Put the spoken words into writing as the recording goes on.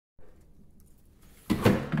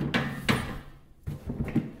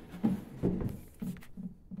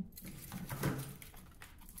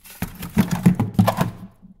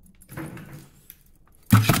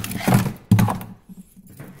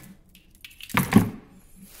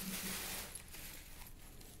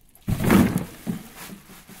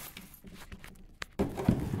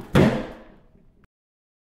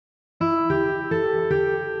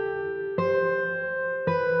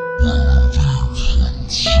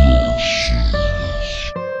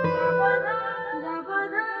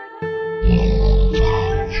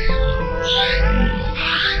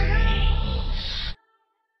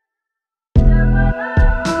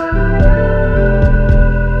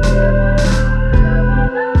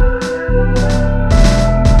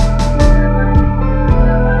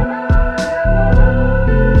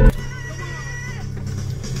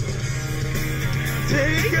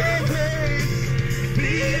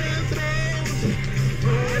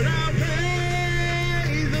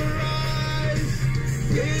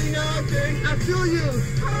I feel you.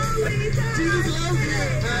 Jesus loves you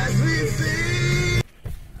as we sing.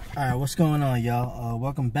 Alright, what's going on, y'all?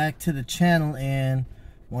 Welcome back to the channel, and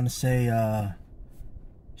want to say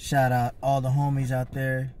shout out all the homies out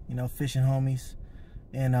there, you know, fishing homies.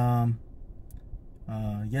 And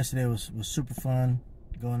yesterday was super fun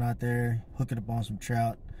going out there, hooking up on some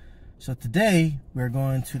trout. So today we're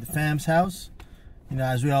going to the fam's house. You know,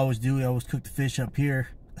 as we always do, we always cook the fish up here,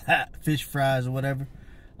 fish fries or whatever.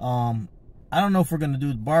 I don't know if we're gonna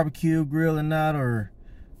do the barbecue grill or not, or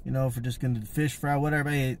you know, if we're just gonna do the fish fry, whatever.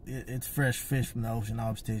 Hey, it's fresh fish from the ocean,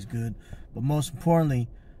 always tastes good. But most importantly,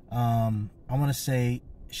 I want to say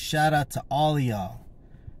shout out to all of y'all,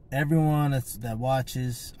 everyone that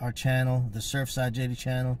watches our channel, the Surfside Jetty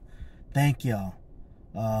channel. Thank y'all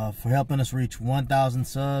for helping us reach 1,000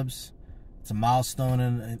 subs. It's a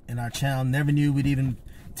milestone in our channel. Never knew we'd even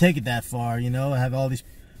take it that far, you know, have all these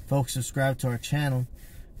folks subscribe to our channel.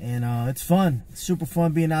 And it's fun. It's super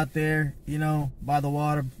fun being out there, you know, by the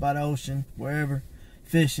water, by the ocean, wherever,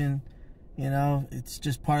 fishing. You know, it's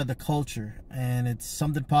just part of the culture, and it's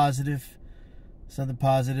something positive. Something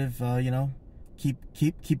positive, you know, keep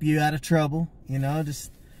you out of trouble, you know,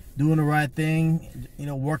 just doing the right thing, you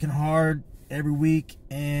know, working hard every week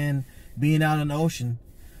and being out in the ocean,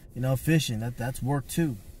 you know, fishing. That's work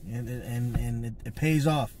too, and it pays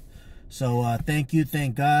off. So thank you,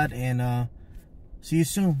 thank God, and see you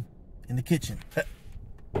soon in the kitchen.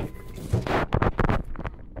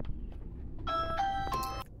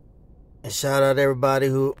 And shout out everybody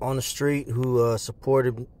who on the street who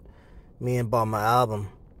supported me and bought my album.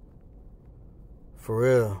 For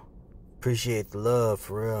real. Appreciate the love,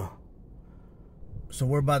 for real. So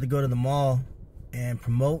we're about to go to the mall and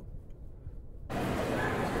promote.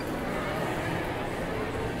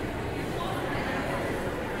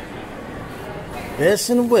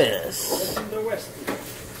 Best in the West.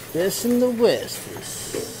 Best in the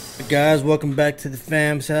West. Guys, welcome back to the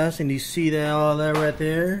fam's house. And you see that all that right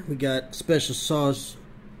there? We got special sauce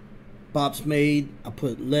Bob's made. I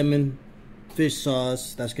put lemon, fish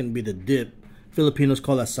sauce. That's gonna be the dip. Filipinos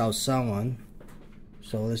call that sausawan.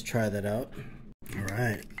 So let's try that out. All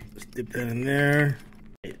right, let's dip that in there.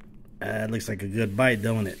 It looks like a good bite,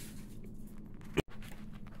 don't it?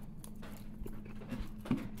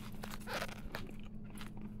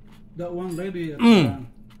 That one lady.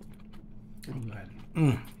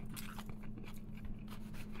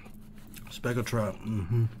 Speckled trout.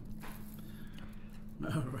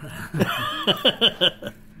 All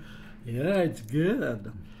right. Yeah, it's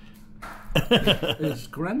good. It's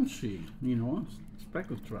crunchy, you know,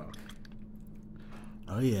 speckled trout.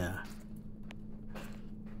 Oh yeah.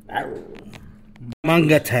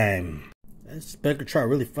 Manga time. That speckled trout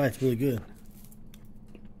really fights really good.